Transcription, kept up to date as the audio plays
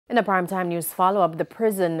In a primetime news follow-up, the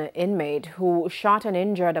prison inmate who shot and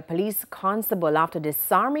injured a police constable after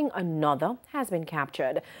disarming another has been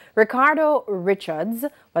captured. Ricardo Richards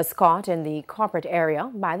was caught in the corporate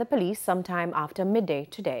area by the police sometime after midday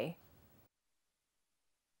today.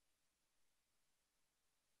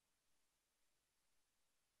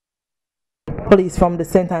 Police from the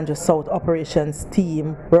St. Andrew South operations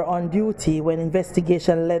team were on duty when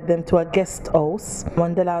investigation led them to a guest house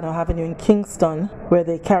on Delano Avenue in Kingston, where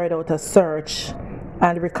they carried out a search.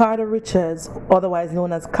 And Ricardo Richards, otherwise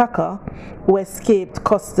known as Kaka, who escaped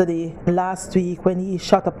custody last week when he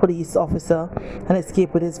shot a police officer and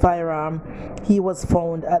escaped with his firearm, he was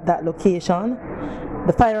found at that location.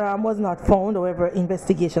 The firearm was not found, however,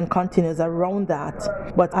 investigation continues around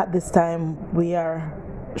that. But at this time, we are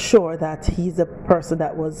sure that he's a person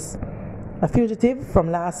that was a fugitive from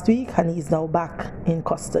last week and he's now back in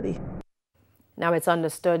custody. Now it's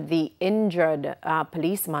understood the injured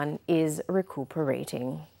policeman is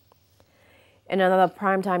recuperating. In another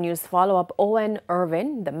primetime news follow-up, Owen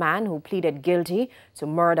Irvin, the man who pleaded guilty to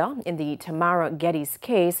murder in the Tamara Geddes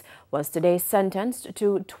case, was today sentenced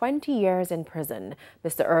to 20 years in prison.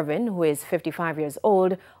 Mr. Irvin, who is 55 years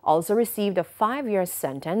old, also received a 5-year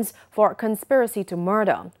sentence for conspiracy to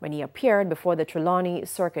murder when he appeared before the Trelawney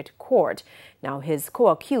Circuit Court. Now, his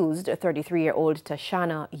co-accused, 33-year-old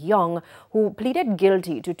Tashana Young, who pleaded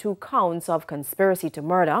guilty to 2 counts of conspiracy to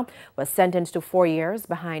murder, was sentenced to 4 years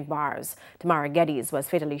behind bars. Tamara Geddes was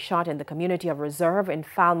fatally shot in the community of Reserve in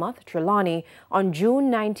Falmouth, Trelawney, on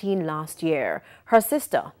June 19 last year. Her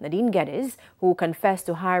sister, Nadine Geddes, who confessed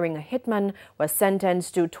to hiring a hitman, was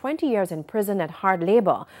sentenced to 20 years in prison at hard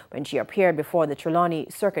labor when she appeared before the Trelawney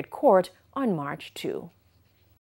Circuit Court on March 2.